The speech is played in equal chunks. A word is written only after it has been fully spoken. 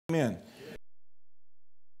Amen.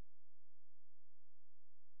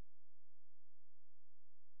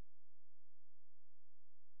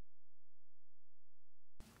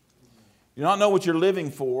 You don't know what you're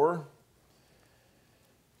living for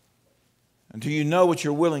until you know what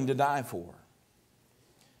you're willing to die for.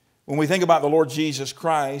 When we think about the Lord Jesus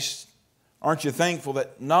Christ, aren't you thankful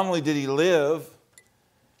that not only did He live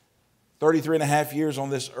 33 and a half years on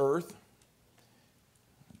this earth,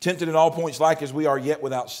 tempted in all points like as we are, yet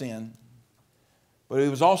without sin, but He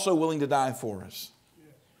was also willing to die for us.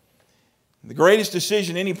 The greatest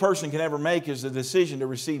decision any person can ever make is the decision to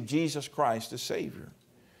receive Jesus Christ as Savior.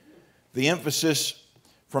 The emphasis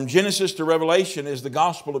from Genesis to Revelation is the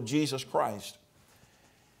gospel of Jesus Christ.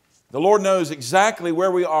 The Lord knows exactly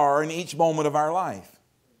where we are in each moment of our life.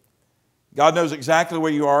 God knows exactly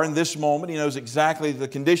where you are in this moment. He knows exactly the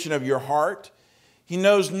condition of your heart. He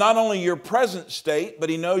knows not only your present state, but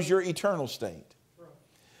He knows your eternal state.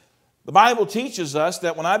 The Bible teaches us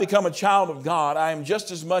that when I become a child of God, I am just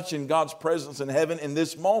as much in God's presence in heaven in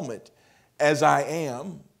this moment as I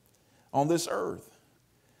am on this earth.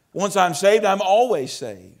 Once I'm saved, I'm always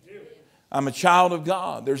saved. I'm a child of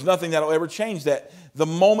God. There's nothing that will ever change that. The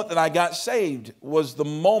moment that I got saved was the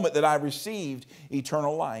moment that I received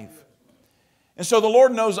eternal life. And so the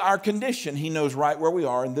Lord knows our condition. He knows right where we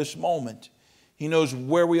are in this moment. He knows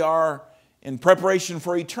where we are in preparation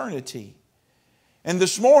for eternity. And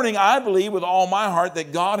this morning, I believe with all my heart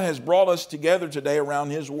that God has brought us together today around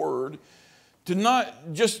His Word to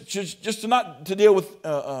not just to deal with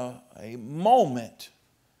a moment,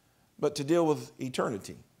 but to deal with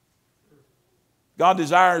eternity. God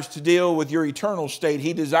desires to deal with your eternal state.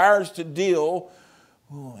 He desires to deal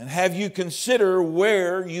and have you consider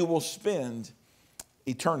where you will spend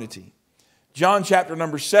eternity. John chapter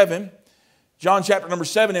number 7. John chapter number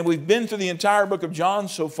 7, and we've been through the entire book of John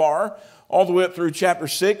so far, all the way up through chapter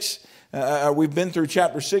 6. We've been through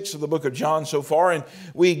chapter 6 of the book of John so far, and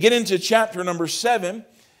we get into chapter number 7,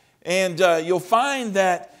 and you'll find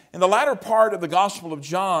that in the latter part of the Gospel of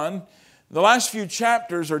John, the last few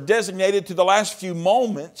chapters are designated to the last few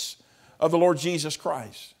moments of the Lord Jesus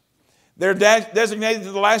Christ. They're designated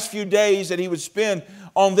to the last few days that He would spend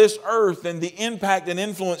on this earth and the impact and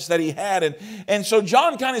influence that He had. And so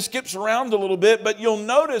John kind of skips around a little bit, but you'll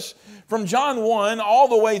notice from John 1 all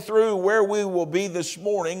the way through where we will be this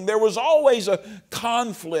morning, there was always a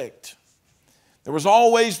conflict. There was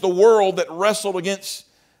always the world that wrestled against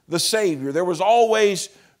the Savior. There was always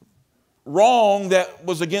wrong that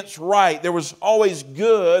was against right. There was always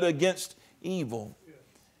good against evil.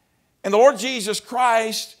 And the Lord Jesus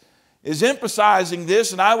Christ is emphasizing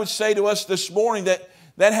this, and I would say to us this morning that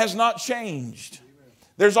that has not changed.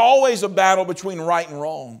 There's always a battle between right and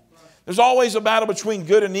wrong. There's always a battle between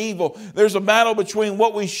good and evil. There's a battle between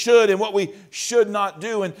what we should and what we should not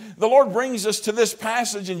do. And the Lord brings us to this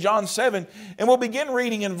passage in John 7, and we'll begin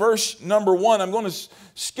reading in verse number 1. I'm going to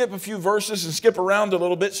skip a few verses and skip around a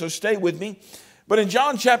little bit, so stay with me. But in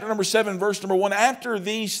John chapter number 7, verse number 1, after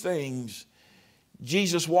these things,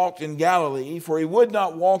 Jesus walked in Galilee, for He would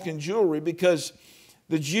not walk in jewelry because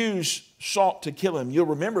the Jews sought to kill Him. You'll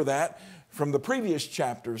remember that from the previous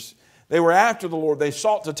chapters. They were after the Lord. They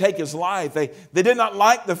sought to take His life. They did not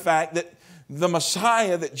like the fact that the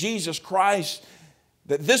Messiah, that Jesus Christ,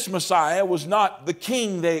 that this Messiah was not the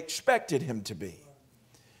king they expected Him to be.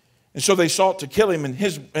 And so they sought to kill Him.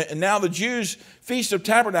 And now the Jews' Feast of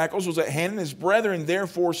Tabernacles was at hand, and His brethren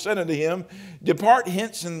therefore said unto Him, Depart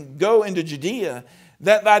hence and go into Judea,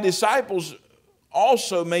 that Thy disciples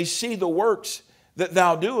also may see the works that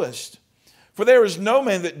Thou doest. For there is no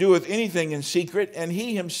man that doeth anything in secret, and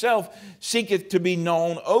he himself seeketh to be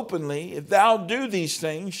known openly. If Thou do these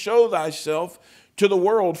things, show Thyself to the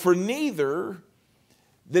world, for neither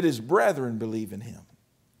did His brethren believe in Him.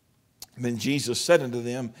 Then Jesus said unto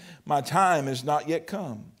them, My time is not yet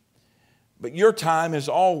come, but your time is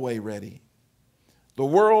always ready. The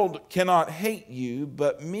world cannot hate you,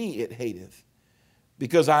 but me it hateth,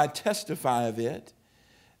 because I testify of it,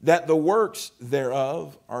 that the works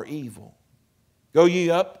thereof are evil. Go ye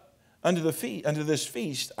up unto this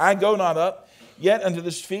feast. I go not up yet unto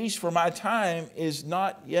this feast, for my time is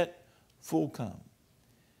not yet full come.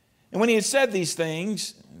 And when He had said these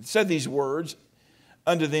things, said these words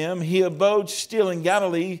unto them, He abode still in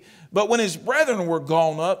Galilee. But when His brethren were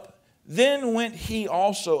gone up, then went He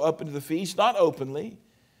also up into the feast, not openly,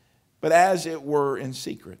 but as it were in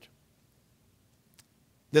secret.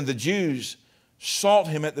 Then the Jews sought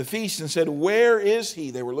Him at the feast and said, Where is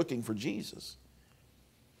He? They were looking for Jesus.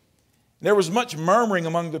 There was much murmuring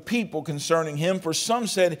among the people concerning Him, for some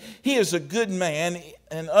said, He is a good man,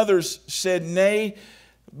 and others said, Nay,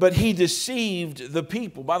 but he deceived the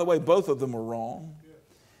people. By the way, both of them were wrong.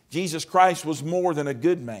 Jesus Christ was more than a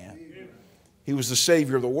good man. He was the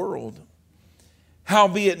Savior of the world.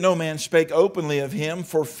 Howbeit no man spake openly of him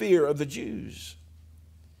for fear of the Jews.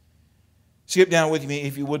 Skip down with me,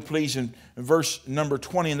 if you would please, in verse number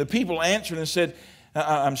 20. And the people answered and said,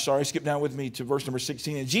 skip down with me to verse number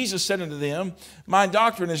 16. And Jesus said unto them, my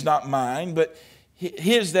doctrine is not mine, but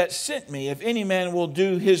his that sent me. If any man will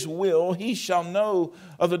do his will, he shall know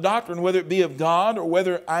of the doctrine, whether it be of God or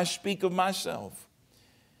whether I speak of myself.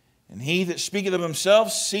 And he that speaketh of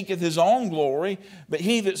himself seeketh his own glory, but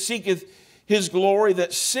he that seeketh his glory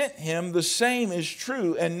that sent him, the same is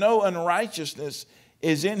true, and no unrighteousness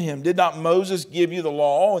is in him. Did not Moses give you the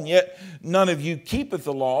law, and yet none of you keepeth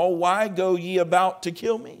the law? Why go ye about to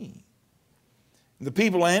kill me? And the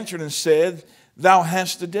people answered and said, thou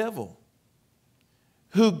hast a devil.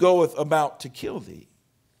 Who goeth about to kill thee?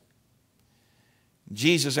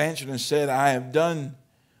 Jesus answered and said, I have done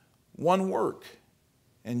one work,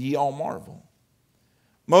 and ye all marvel.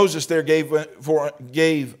 Moses there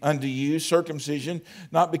gave unto you circumcision,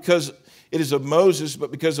 not because it is of Moses, but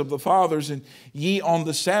because of the fathers. And ye on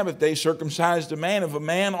the Sabbath day circumcised a man. If a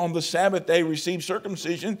man on the Sabbath day receive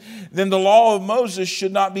circumcision, then the law of Moses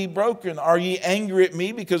should not be broken. Are ye angry at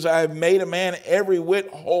me because I have made a man every whit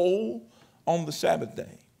whole on the Sabbath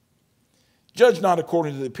day? Judge not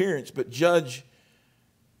according to the appearance, but judge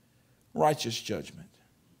righteous judgment.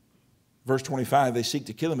 Verse 25, they seek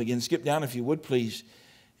to kill him again. Skip down if you would, please.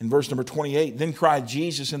 In verse number 28, then cried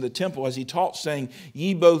Jesus in the temple as he taught, saying,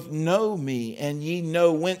 ye both know me, and ye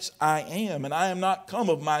know whence I am, and I am not come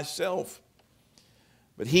of myself.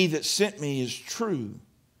 But he that sent me is true,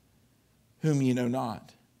 whom ye know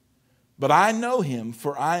not. But I know him,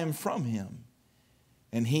 for I am from him,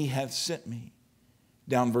 and he hath sent me.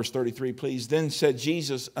 Down verse 33, please. Then said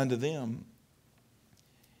Jesus unto them,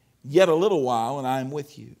 yet a little while, and I am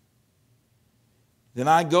with you. Then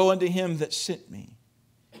I go unto him that sent me.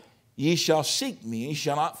 Ye shall seek me, ye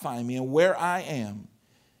shall not find me, and where I am,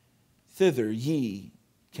 thither ye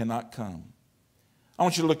cannot come. I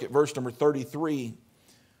want you to look at verse number 33,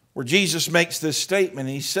 where Jesus makes this statement.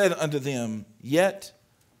 He said unto them, yet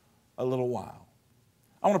a little while.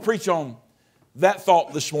 I want to preach on that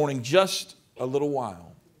thought this morning, just a little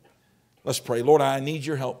while. Let's pray. Lord, I need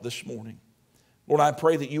your help this morning. Lord, I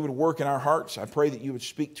pray that you would work in our hearts. I pray that you would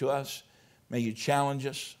speak to us. May you challenge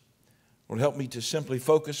us. Lord, help me to simply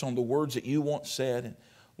focus on the words that you want said. And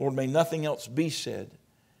Lord, may nothing else be said.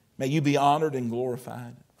 May you be honored and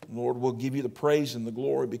glorified. Lord, we'll give you the praise and the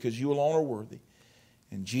glory because you alone are worthy.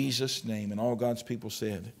 In Jesus' name, and all God's people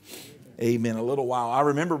said, amen. A little while. I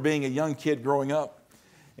remember being a young kid growing up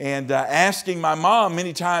and asking my mom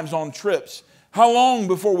many times on trips, how long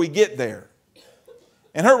before we get there?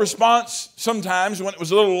 And her response sometimes, when it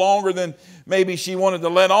was a little longer than maybe she wanted to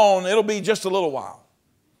let on, it'll be just a little while.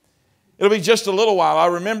 It'll be just a little while. I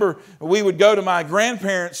remember we would go to my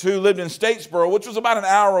grandparents who lived in Statesboro, which was about an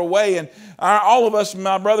hour away. And all of us,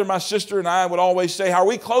 my brother, my sister, and I would always say, are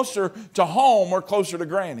we closer to home or closer to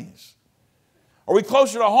Granny's? Are we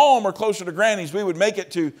closer to home or closer to Granny's? We would make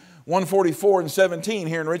it to 144 and 17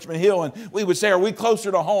 here in Richmond Hill, and we would say, are we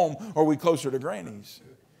closer to home or are we closer to Granny's?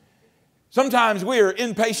 Sometimes we are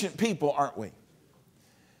impatient people, aren't we?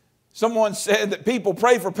 Someone said that people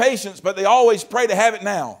pray for patience, but they always pray to have it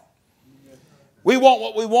now. We want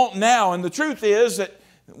what we want now. And the truth is that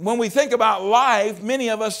when we think about life, many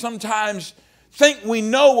of us sometimes think we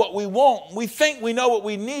know what we want. We think we know what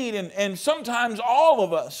we need. And sometimes all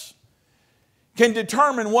of us can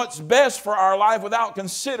determine what's best for our life without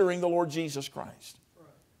considering the Lord Jesus Christ.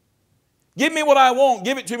 Give me what I want.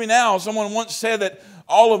 Give it to me now. Someone once said that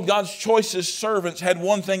all of God's choicest servants had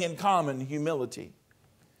one thing in common: humility.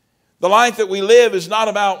 The life that we live is not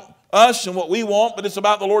about us and what we want, but it's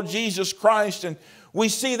about the Lord Jesus Christ. And we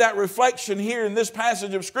see that reflection here in this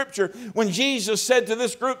passage of Scripture when Jesus said to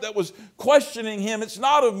this group that was questioning him, it's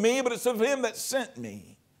not of me, but it's of him that sent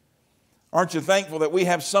me. Aren't you thankful that we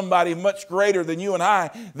have somebody much greater than you and I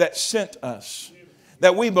that sent us,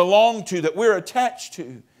 that we belong to, that we're attached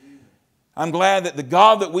to? I'm glad that the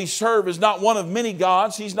God that we serve is not one of many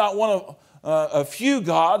gods. He's not one of a few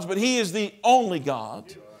gods, but he is the only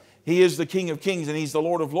God. He is the King of Kings and he's the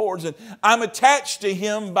Lord of Lords. And I'm attached to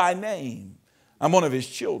him by name. I'm one of his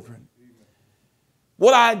children.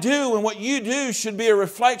 What I do and what you do should be a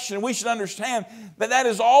reflection. We should understand that that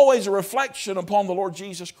is always a reflection upon the Lord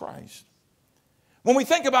Jesus Christ. When we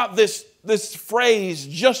think about this phrase,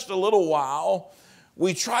 just a little while,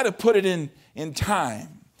 we try to put it in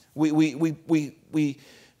time. We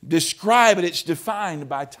describe it, it's defined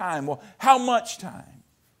by time. Well, how much time?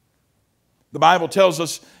 The Bible tells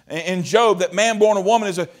us in Job that man born of woman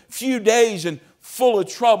is a few days and full of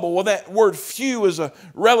trouble. Well, that word few is a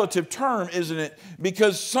relative term, isn't it?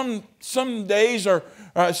 Because some days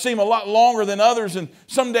seem a lot longer than others, and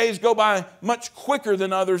some days go by much quicker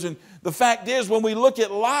than others. And the fact is, when we look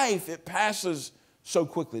at life, it passes so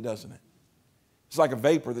quickly, doesn't it? It's like a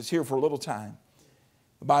vapor that's here for a little time.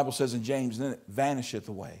 The Bible says in James, then it vanisheth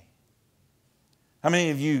away. How many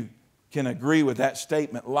of you can agree with that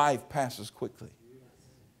statement? Life passes quickly.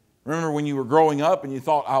 Remember when you were growing up and you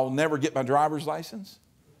thought, I'll never get my driver's license?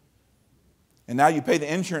 And now you pay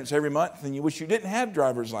the insurance every month and you wish you didn't have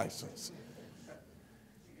driver's license.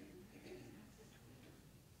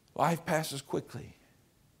 Life passes quickly.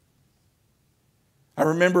 I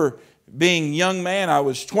remember being a young man. I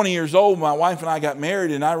was 20 years old. My wife and I got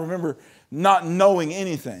married, and I remember not knowing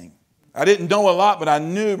anything. I didn't know a lot, but I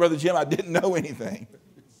knew, Brother Jim, I didn't know anything.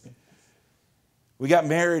 We got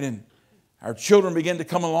married, and our children began to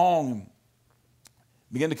come along, and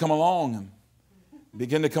began to come along, and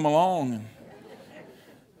began to come along.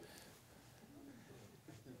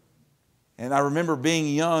 And I remember being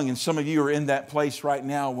young, and some of you are in that place right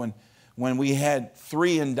now when we had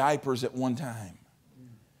 3 in diapers at one time.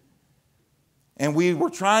 And we were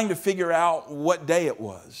trying to figure out what day it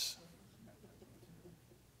was.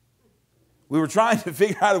 We were trying to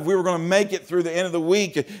figure out if we were going to make it through the end of the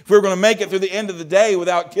week, if we were going to make it through the end of the day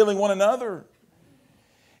without killing one another.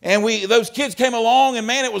 And those kids came along, and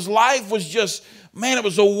man, life was just, man, it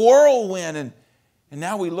was a whirlwind. And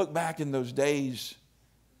now we look back in those days,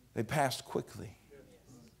 they passed quickly.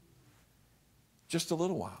 Just a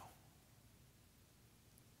little while.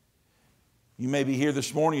 You may be here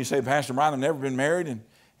this morning, you say, Pastor Brian, I've never been married,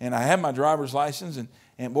 and I have my driver's license,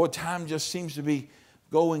 and boy, time just seems to be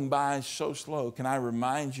going by so slow. Can I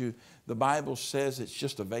remind you, the Bible says it's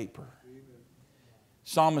just a vapor. Amen.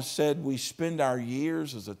 Psalmist said, we spend our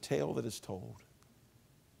years as a tale that is told.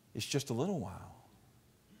 It's just a little while.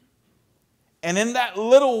 And in that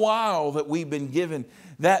little while that we've been given,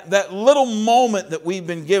 that little moment that we've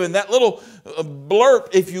been given, that little blurb,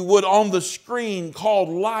 if you would, on the screen called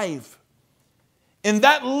life, in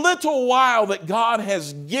that little while that God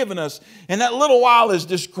has given us, and that little while is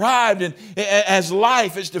described as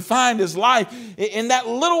life, it's defined as life. In that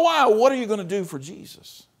little while, what are you going to do for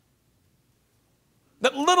Jesus?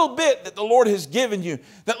 That little bit that the Lord has given you,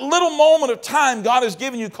 that little moment of time God has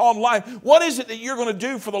given you called life, what is it that you're going to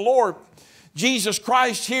do for the Lord? Jesus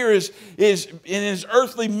Christ here is in His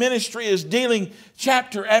earthly ministry is dealing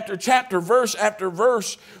chapter after chapter, verse after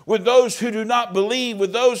verse with those who do not believe,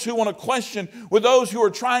 with those who want to question, with those who are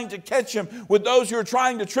trying to catch Him, with those who are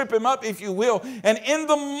trying to trip Him up, if you will. And in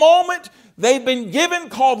the moment they've been given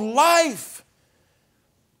called life,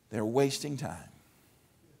 they're wasting time.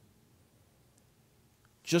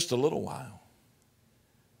 Just a little while.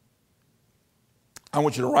 I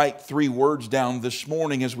want you to write 3 words down this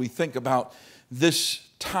morning as we think about this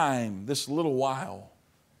time, this little while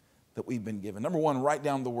that we've been given. Number 1, write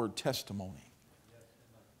down the word testimony.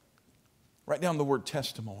 Write down the word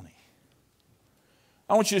testimony.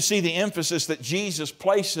 I want you to see the emphasis that Jesus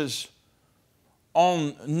places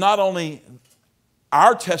on not only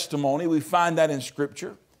our testimony, we find that in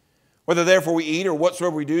Scripture, whether therefore we eat or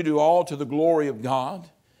whatsoever we do all to the glory of God.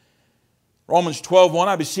 Romans 12:1,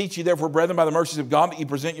 I beseech you therefore, brethren, by the mercies of God, that you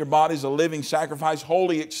present your bodies a living sacrifice,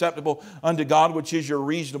 wholly acceptable unto God, which is your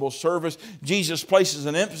reasonable service. Jesus places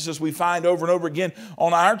an emphasis, we find over and over again,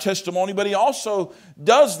 on our testimony, but He also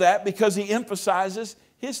does that because He emphasizes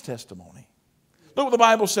His testimony. Look what the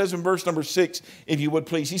Bible says in verse number 6, if you would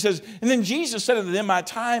please. He says, and then Jesus said unto them, my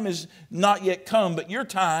time is not yet come, but your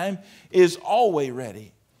time is always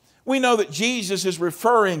ready. We know that Jesus is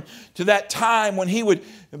referring to that time when He would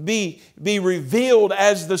be revealed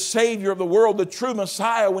as the Savior of the world, the true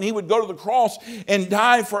Messiah, when He would go to the cross and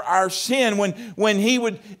die for our sin, when He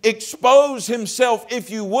would expose Himself,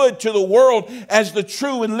 if you would, to the world as the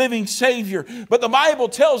true and living Savior. But the Bible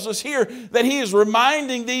tells us here that He is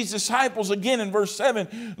reminding these disciples again in verse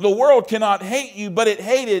 7, the world cannot hate you, but it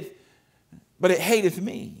hateth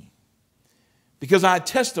me, because I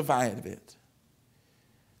testify of it,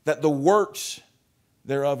 that the works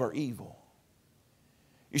thereof are evil.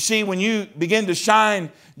 You see, when you begin to shine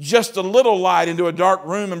just a little light into a dark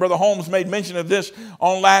room, and Brother Holmes made mention of this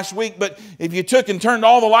on last week, but if you took and turned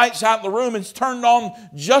all the lights out in the room and turned on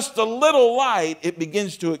just a little light, it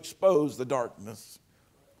begins to expose the darkness.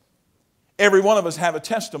 Every one of us have a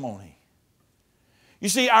testimony. You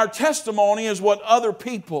see, our testimony is what other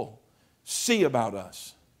people see about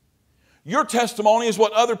us. Your testimony is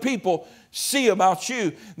what other people see about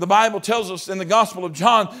you. The Bible tells us in the Gospel of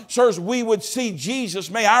John, sirs, we would see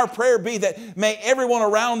Jesus. May our prayer be that may everyone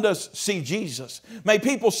around us see Jesus. May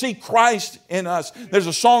people see Christ in us. There's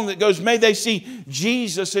a song that goes, may they see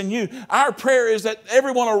Jesus in you. Our prayer is that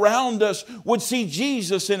everyone around us would see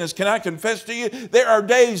Jesus in us. Can I confess to you, there are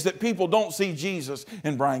days that people don't see Jesus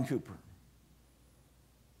in Brian Cooper.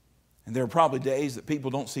 And there are probably days that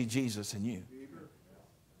people don't see Jesus in you.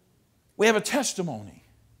 We have a testimony.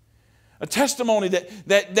 A testimony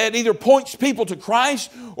that either points people to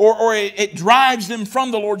Christ or it drives them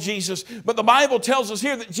from the Lord Jesus. But the Bible tells us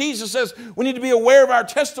here that Jesus says we need to be aware of our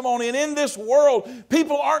testimony. And in this world,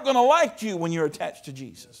 people aren't going to like you when you're attached to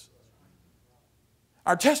Jesus.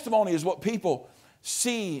 Our testimony is what people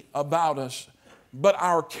see about us, but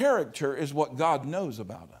our character is what God knows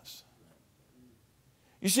about us.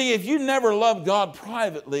 You see, if you never love God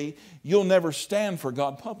privately, you'll never stand for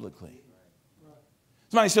God publicly.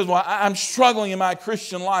 Somebody says, well, I'm struggling in my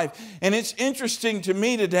Christian life. And it's interesting to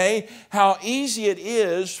me today how easy it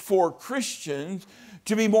is for Christians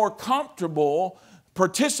to be more comfortable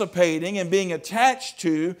participating and being attached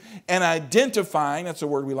to and identifying, that's a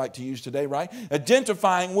word we like to use today, right?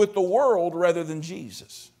 Identifying with the world rather than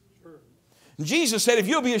Jesus. Jesus said, if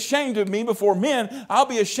you'll be ashamed of me before men, I'll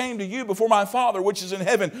be ashamed of you before my Father which is in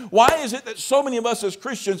heaven. Why is it that so many of us as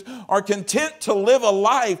Christians are content to live a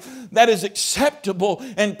life that is acceptable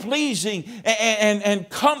and pleasing and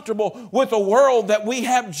comfortable with a world that we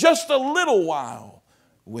have just a little while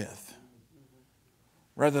with,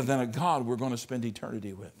 rather than a God we're going to spend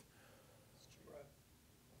eternity with?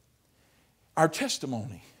 Our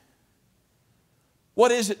testimony.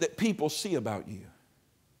 What is it that people see about you?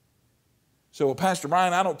 So, well, Pastor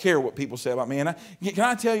Brian, I don't care what people say about me. And can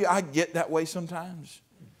I tell you, I get that way sometimes.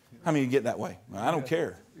 How many of you get that way? Well, I don't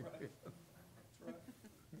care.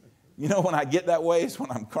 You know, when I get that way, it's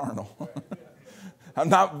when I'm carnal. I'm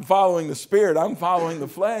not following the Spirit. I'm following the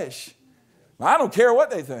flesh. I don't care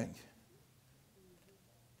what they think.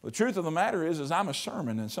 The truth of the matter is I'm a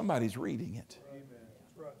sermon and somebody's reading it.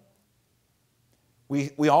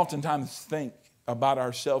 We oftentimes think about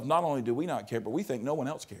ourselves, not only do we not care, but we think no one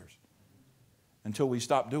else cares. Until we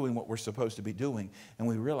stop doing what we're supposed to be doing and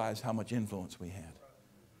we realize how much influence we had.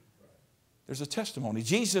 There's a testimony.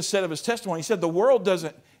 Jesus said of his testimony, he said, the world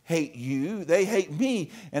doesn't hate you. They hate me,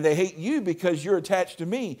 and they hate you because you're attached to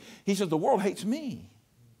me. He said, the world hates me.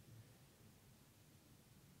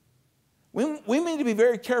 We need to be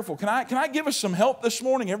very careful. Can I give us some help this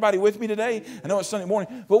morning? Everybody with me today? I know it's Sunday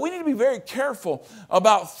morning. But we need to be very careful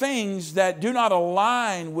about things that do not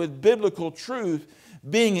align with biblical truth,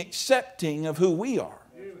 being accepting of who we are.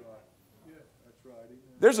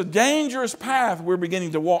 There's a dangerous path we're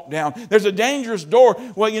beginning to walk down. There's a dangerous door.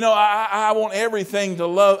 Well, you know, I want everything to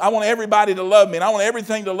love. I want everybody to love me, and I want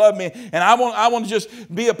everything to love me, and I want to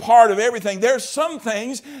just be a part of everything. There's some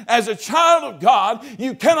things as a child of God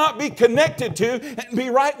you cannot be connected to and be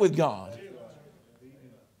right with God.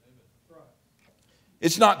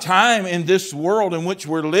 It's not time in this world in which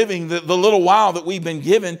we're living, the little while that we've been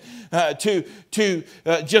given, to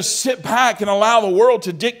just sit back and allow the world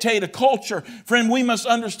to dictate a culture. Friend, we must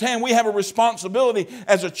understand we have a responsibility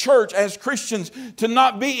as a church, as Christians, to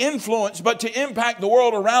not be influenced, but to impact the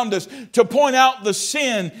world around us, to point out the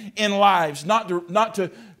sin in lives, not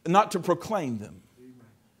to proclaim them.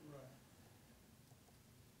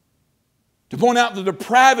 To point out the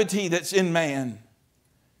depravity that's in man,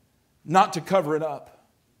 not to cover it up.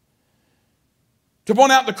 To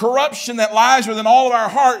point out the corruption that lies within all of our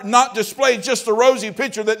heart, not display just the rosy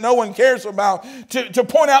picture that no one cares about. To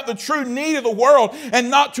point out the true need of the world and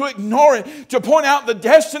not to ignore it. To point out the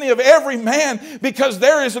destiny of every man, because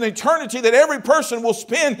there is an eternity that every person will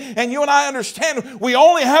spend. And you and I understand we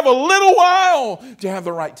only have a little while to have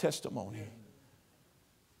the right testimony.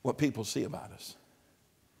 What people see about us.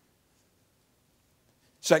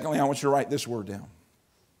 Secondly, I want you to write this word down.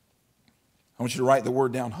 I want you to write the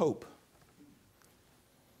word down, hope.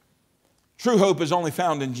 True hope is only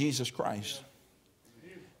found in Jesus Christ.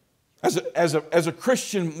 As a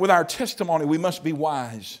Christian, with our testimony, we must be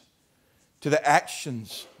wise to the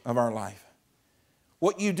actions of our life.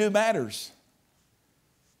 What you do matters.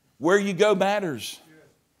 Where you go matters.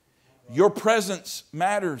 Your presence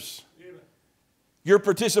matters. Your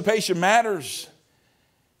participation matters.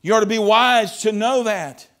 You ought to be wise to know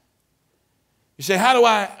that. You say,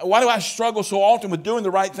 why do I struggle so often with doing the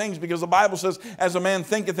right things? Because the Bible says, as a man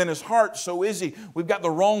thinketh in his heart, so is he. We've got the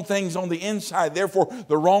wrong things on the inside. Therefore,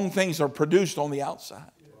 the wrong things are produced on the outside.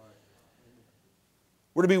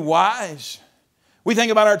 We're to be wise. We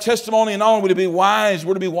think about our testimony, and not only to be wise,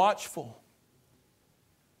 we're to be watchful.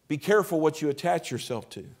 Be careful what you attach yourself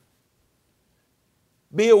to.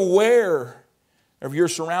 Be aware of your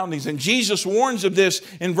surroundings. And Jesus warns of this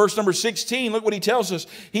in verse number 16. Look what he tells us.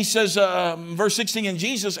 He says, verse 16, and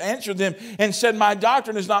Jesus answered them and said, my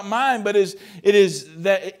doctrine is not mine, but his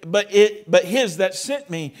that sent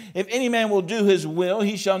me. If any man will do his will,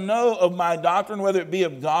 he shall know of my doctrine, whether it be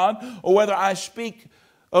of God or whether I speak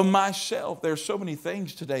of myself. There are so many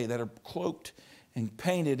things today that are cloaked and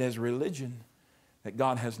painted as religion that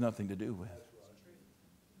God has nothing to do with.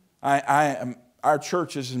 Our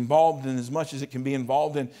church is involved in as much as it can be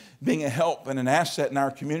involved in being a help and an asset in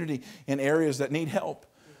our community in areas that need help.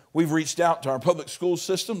 We've reached out to our public school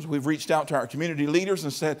systems. We've reached out to our community leaders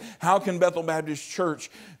and said, how can Bethel Baptist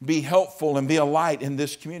Church be helpful and be a light in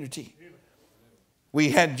this community? We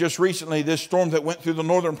had just recently this storm that went through the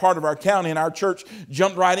northern part of our county, and our church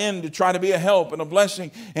jumped right in to try to be a help and a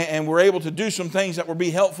blessing, and we're able to do some things that will be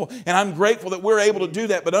helpful. And I'm grateful that we're able to do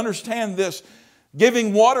that. But understand this,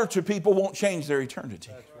 giving water to people won't change their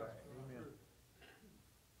eternity.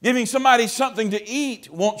 Giving somebody something to eat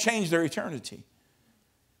won't change their eternity.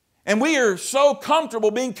 And we are so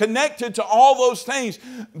comfortable being connected to all those things.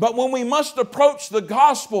 But when we must approach the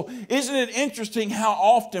gospel, isn't it interesting how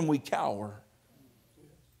often we cower?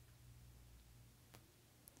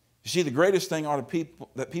 You see, the greatest thing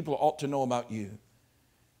that people ought to know about you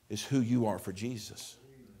is who you are for Jesus.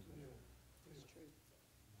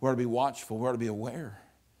 We ought to be watchful. We ought to be aware.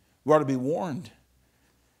 We ought to be warned.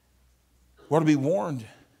 We ought to be warned.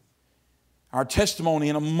 Our testimony,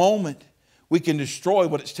 in a moment, we can destroy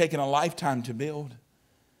what it's taken a lifetime to build.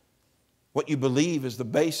 What you believe is the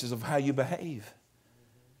basis of how you behave.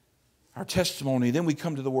 Our testimony. Then we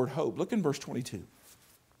come to the word hope. Look in verse 22.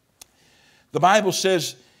 The Bible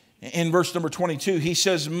says in verse number 22, he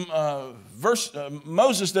says,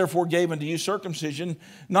 Moses therefore gave unto you circumcision,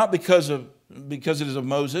 not because it is of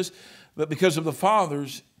Moses, but because of the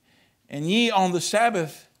fathers. And ye on the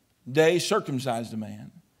Sabbath day circumcised a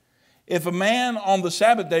man. If a man on the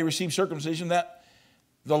Sabbath day receive circumcision, that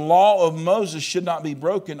the law of Moses should not be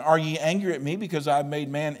broken, are ye angry at me because I have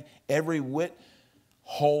made man every whit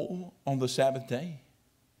whole on the Sabbath day?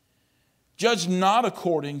 Judge not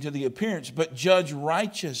according to the appearance, but judge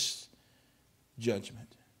righteous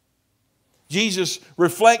judgment. Jesus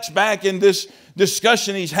reflects back in this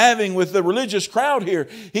discussion he's having with the religious crowd here.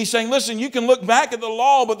 He's saying, listen, you can look back at the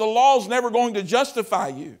law, but the law's never going to justify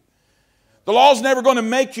you. The law's never going to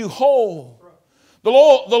make you whole. The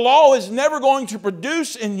law is never going to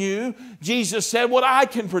produce in you, Jesus said, what I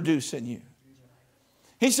can produce in you.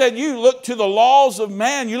 He said, you look to the laws of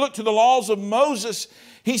man, you look to the laws of Moses.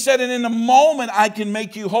 He said, and in a moment I can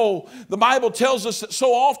make you whole. The Bible tells us that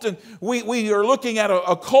so often we are looking at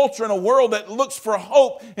a culture and a world that looks for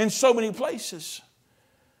hope in so many places.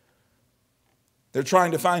 They're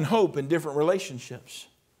trying to find hope in different relationships.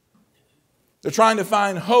 They're trying to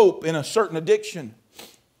find hope in a certain addiction.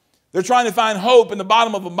 They're trying to find hope in the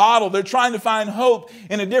bottom of a bottle. They're trying to find hope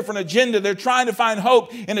in a different agenda. They're trying to find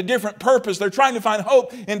hope in a different purpose. They're trying to find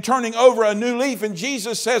hope in turning over a new leaf. And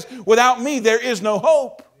Jesus says, without me, there is no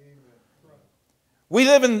hope. We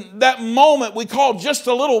live in that moment we call just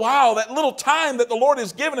a little while, that little time that the Lord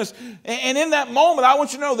has given us. And in that moment, I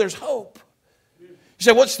want you to know there's hope. You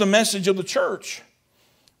say, what's the message of the church?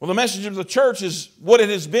 Well, the message of the church is what it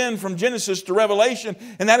has been from Genesis to Revelation,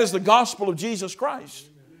 and that is the gospel of Jesus Christ.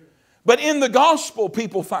 But in the gospel,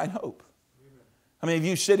 people find hope. How many of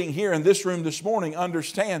you sitting here in this room this morning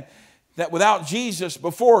understand that without Jesus,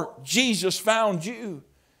 before Jesus found you,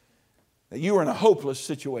 that you were in a hopeless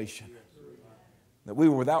situation, that we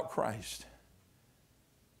were without Christ.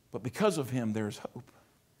 But because of Him, there is hope.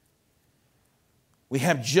 We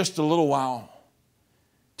have just a little while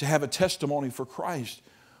to have a testimony for Christ.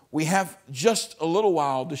 We have just a little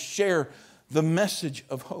while to share the message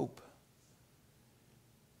of hope.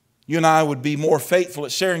 You and I would be more faithful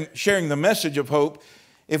at sharing the message of hope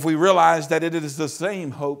if we realize that it is the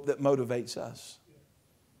same hope that motivates us.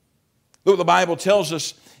 Look what the Bible tells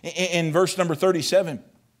us in verse number 37.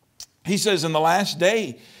 He says, in the last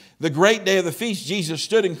day, the great day of the feast, Jesus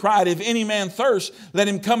stood and cried, if any man thirst, let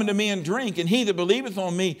him come unto me and drink. And he that believeth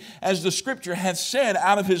on me, as the scripture hath said,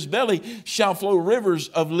 out of his belly shall flow rivers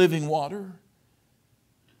of living water.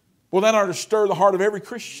 Well, that ought to stir the heart of every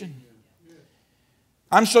Christian.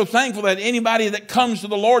 I'm so thankful that anybody that comes to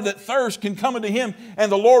the Lord that thirsts can come unto Him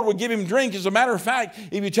and the Lord will give him drink. As a matter of fact,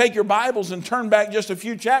 if you take your Bibles and turn back just a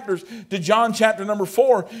few chapters to John chapter number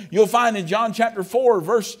 4, you'll find in John chapter 4,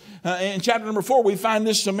 in chapter number 4, we find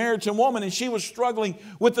this Samaritan woman, and she was struggling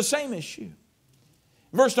with the same issue.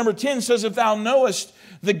 Verse number 10 says, if thou knowest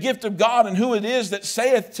the gift of God and who it is that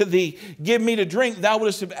saith to thee, give me to drink, thou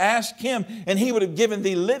wouldst have asked him, and he would have given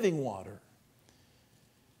thee living water.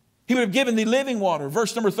 He would have given thee living water.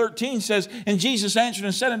 Verse number 13 says, and Jesus answered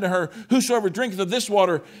and said unto her, whosoever drinketh of this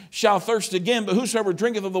water shall thirst again, but whosoever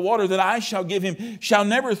drinketh of the water that I shall give him shall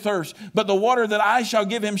never thirst. But the water that I shall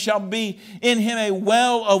give him shall be in him a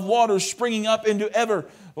well of water springing up into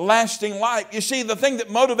everlasting life. You see, the thing that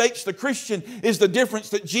motivates the Christian is the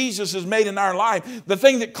difference that Jesus has made in our life. The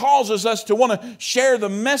thing that causes us to want to share the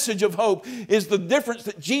message of hope is the difference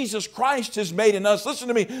that Jesus Christ has made in us. Listen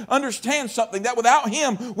to me. Understand something, that without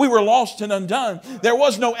Him, we were lost and undone. There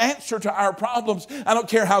was no answer to our problems. I don't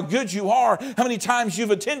care how good you are, how many times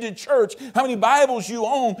you've attended church, how many Bibles you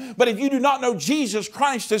own, but if you do not know Jesus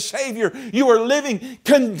Christ as Savior, you are living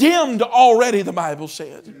condemned already, the Bible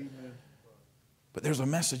said. But there's a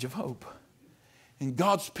message of hope. And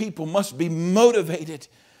God's people must be motivated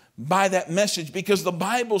by that message, because the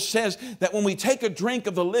Bible says that when we take a drink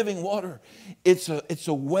of the living water, it's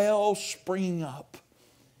a well springing up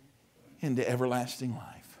into everlasting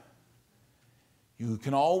life. You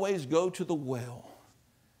can always go to the well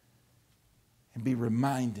and be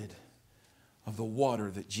reminded of the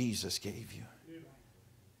water that Jesus gave you.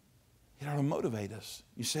 It ought to motivate us.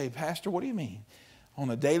 You say, Pastor, what do you mean?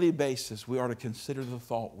 On a daily basis, we are to consider the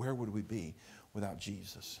thought, where would we be without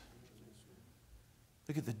Jesus?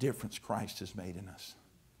 Look at the difference Christ has made in us.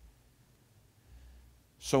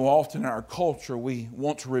 So often in our culture, we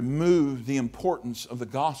want to remove the importance of the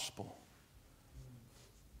gospel.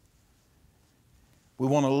 We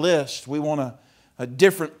want a list. We want a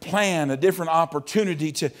different plan, a different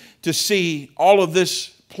opportunity to see all of this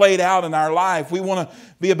played out in our life. We want to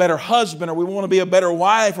be a better husband, or we want to be a better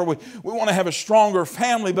wife, or we want to have a stronger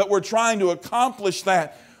family, but we're trying to accomplish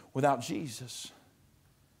that without Jesus.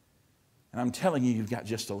 And I'm telling you, you've got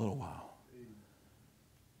just a little while.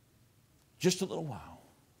 Just a little while.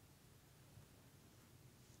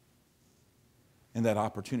 And that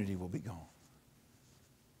opportunity will be gone.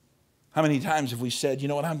 How many times have we said, you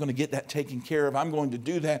know what, I'm going to get that taken care of. I'm going to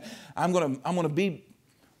do that. I'm going to be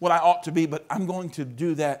what I ought to be, but I'm going to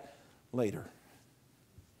do that later.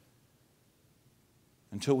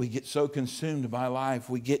 Until we get so consumed by life,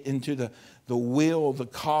 we get into the wheel, the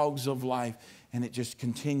cogs of life, and it just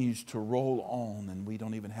continues to roll on, and we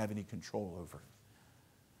don't even have any control over it.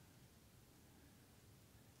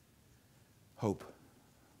 Hope.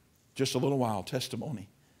 Just a little while, testimony.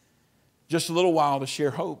 Just a little while to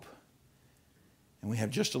share hope. And we have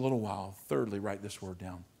just a little while. Thirdly, write this word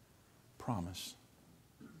down. Promise.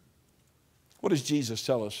 What does Jesus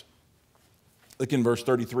tell us? Look in verse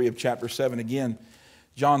 33 of chapter 7 again.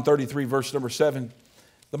 John 33, verse number 7.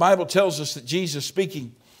 The Bible tells us that Jesus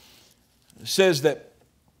speaking says that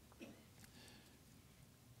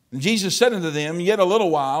Jesus said unto them, yet a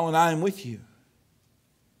little while, and I am with you.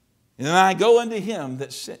 And then I go unto him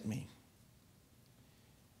that sent me.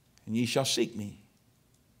 And ye shall seek me,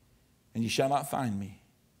 and ye shall not find me.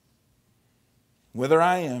 Whither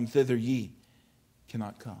I am, thither ye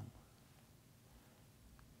cannot come.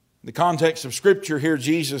 In the context of Scripture here,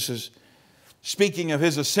 Jesus is speaking of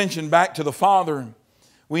His ascension back to the Father.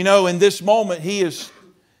 We know in this moment He is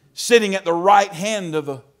sitting at the right hand of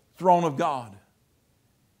the throne of God,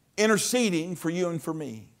 interceding for you and for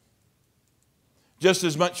me. Just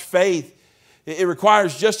as much faith, it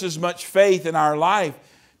requires just as much faith in our life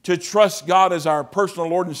to trust God as our personal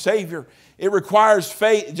Lord and Savior. It requires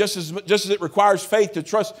faith, just as it requires faith to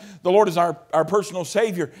trust the Lord as our personal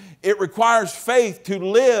Savior. It requires faith to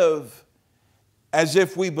live as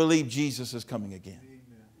if we believe Jesus is coming again.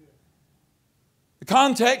 The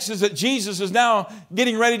context is that Jesus is now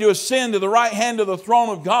getting ready to ascend to the right hand of the throne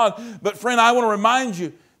of God. But friend, I want to remind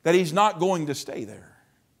you that He's not going to stay there.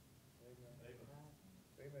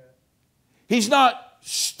 He's not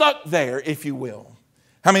stuck there, if you will.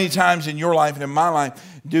 How many times in your life and in my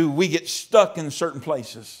life do we get stuck in certain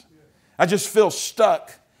places? I just feel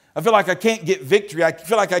stuck. I feel like I can't get victory. I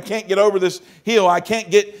feel like I can't get over this hill. I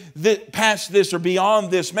can't get past this or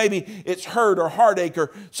beyond this. Maybe it's hurt or heartache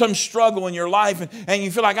or some struggle in your life, and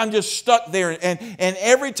you feel like I'm just stuck there. And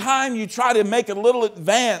every time you try to make a little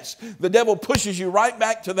advance, the devil pushes you right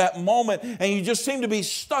back to that moment, and you just seem to be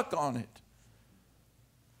stuck on it.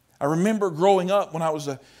 I remember growing up when I was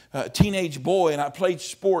a teenage boy and I played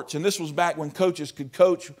sports, and this was back when coaches could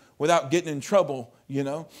coach without getting in trouble, you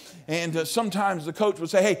know. And sometimes the coach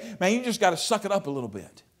would say, hey, man, you just got to suck it up a little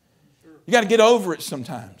bit. You got to get over it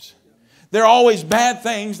sometimes. There are always bad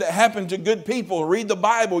things that happen to good people. Read the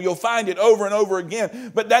Bible, you'll find it over and over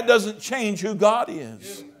again. But that doesn't change who God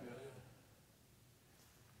is.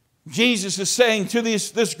 Jesus is saying to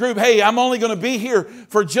this group, hey, I'm only going to be here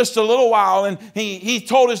for just a little while. And he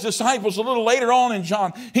told his disciples a little later on in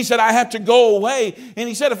John, he said, I have to go away. And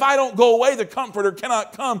he said, if I don't go away, the Comforter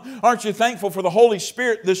cannot come. Aren't you thankful for the Holy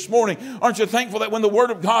Spirit this morning? Aren't you thankful that when the Word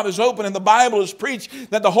of God is open and the Bible is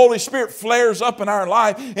preached, that the Holy Spirit flares up in our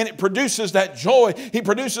life and it produces that joy. He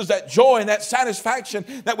produces that joy and that satisfaction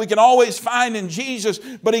that we can always find in Jesus.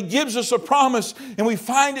 But He gives us a promise, and we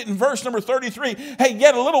find it in verse number 33. Hey,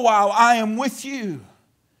 yet a little while I am with you.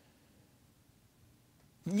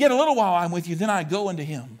 Yet a little while I am with you, then I go unto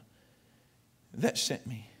Him that sent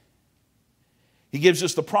me. He gives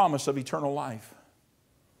us the promise of eternal life.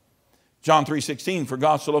 John 3:16, for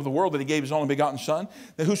God so loved the world that He gave His only begotten Son,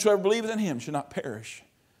 that whosoever believeth in Him should not perish,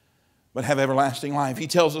 but have everlasting life. He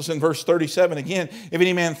tells us in verse 37 again, if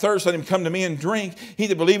any man thirst, let him come to me and drink. He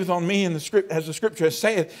that believeth on me, as the Scripture has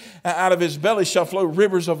said, out of his belly shall flow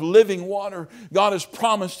rivers of living water. God has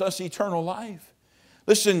promised us eternal life.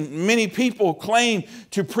 Listen, many people claim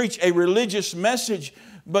to preach a religious message,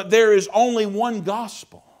 but there is only one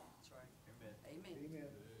gospel.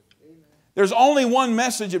 There's only one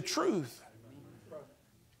message of truth.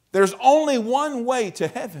 There's only one way to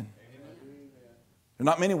heaven. There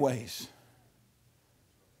are not many ways.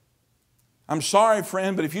 I'm sorry,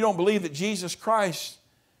 friend, but if you don't believe that Jesus Christ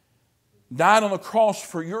died on the cross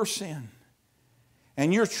for your sin,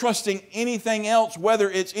 and you're trusting anything else, whether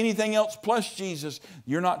it's anything else plus Jesus,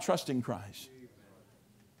 you're not trusting Christ.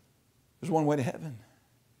 There's one way to heaven.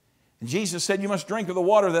 And Jesus said, you must drink of the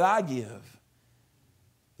water that I give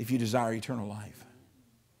if you desire eternal life.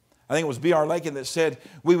 I think it was B.R. Lakin that said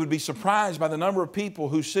we would be surprised by the number of people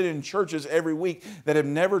who sit in churches every week that have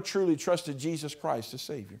never truly trusted Jesus Christ as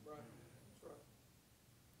Savior.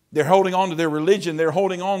 They're holding on to their religion. They're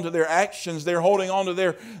holding on to their actions. They're holding on to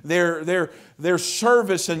their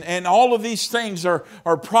service. And all of these things are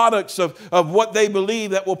products of what they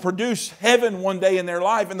believe that will produce heaven one day in their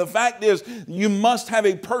life. And the fact is, you must have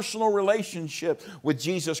a personal relationship with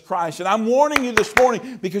Jesus Christ. And I'm warning you this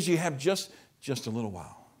morning because you have just a little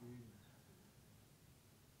while.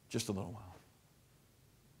 Just a little while.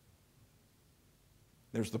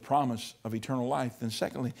 There's the promise of eternal life. Then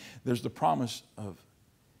secondly, there's the promise of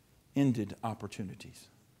ended opportunities.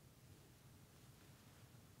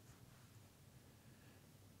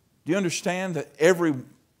 Do you understand that every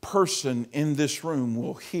person in this room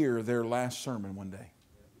will hear their last sermon one day?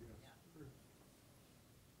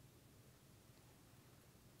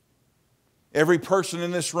 Every person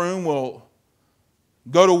in this room will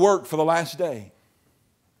go to work for the last day.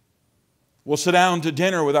 We'll sit down to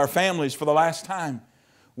dinner with our families for the last time.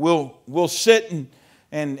 We'll sit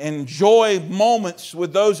and enjoy moments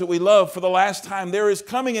with those that we love for the last time. There is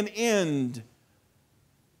coming an end,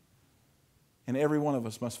 and every one of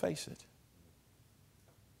us must face it.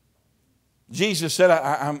 Jesus said,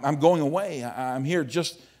 I'm going away. I'm here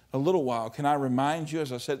just a little while. Can I remind you,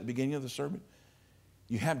 as I said at the beginning of the sermon,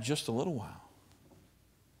 you have just a little while.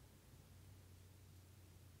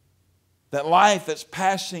 That life that's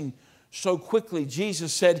passing so quickly,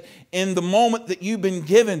 Jesus said, in the moment that you've been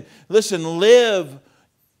given, listen, live.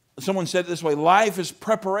 Someone said it this way, life is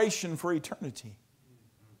preparation for eternity.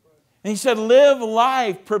 And He said, live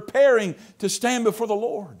life preparing to stand before the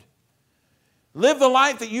Lord. Live the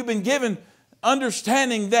life that you've been given,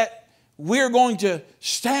 understanding that we're going to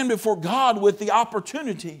stand before God with the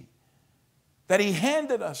opportunity that He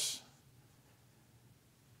handed us.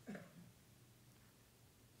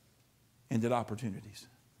 Ended opportunities.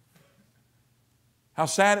 How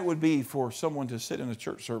sad it would be for someone to sit in a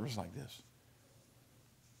church service like this,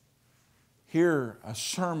 hear a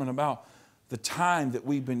sermon about the time that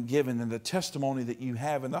we've been given and the testimony that you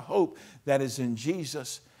have and the hope that is in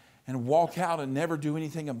Jesus, and walk out and never do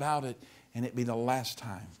anything about it, and it be the last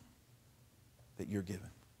time that you're given.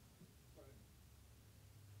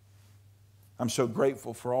 I'm so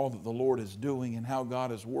grateful for all that the Lord is doing and how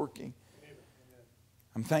God is working.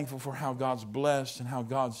 I'm thankful for how God's blessed and how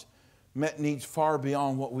God's met needs far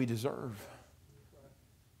beyond what we deserve.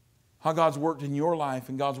 How God's worked in your life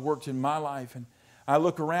and God's worked in my life. And I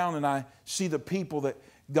look around and I see the people that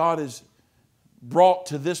God has brought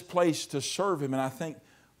to this place to serve Him, and I think,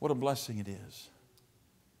 what a blessing it is.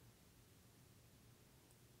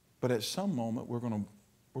 But at some moment, we're going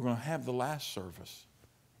to have the last service.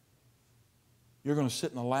 You're going to sit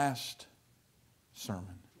in the last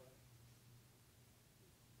sermon.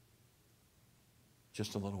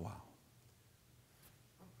 Just a little while.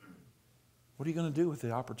 What are you going to do with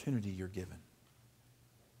the opportunity you're given?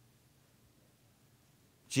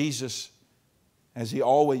 Jesus as He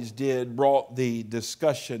always did, brought the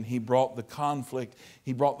discussion. He brought the conflict.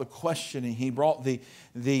 He brought the questioning. He brought the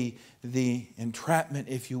entrapment,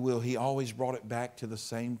 if you will. He always brought it back to the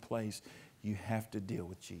same place. You have to deal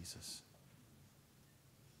with Jesus.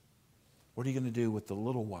 What are you going to do with the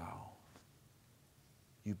little while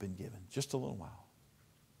you've been given? Just a little while.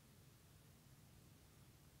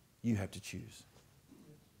 You have to choose.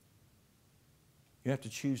 You have to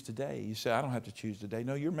choose today. You say, I don't have to choose today.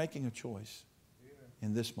 No, you're making a choice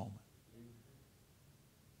in this moment.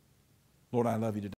 Lord, I love you today.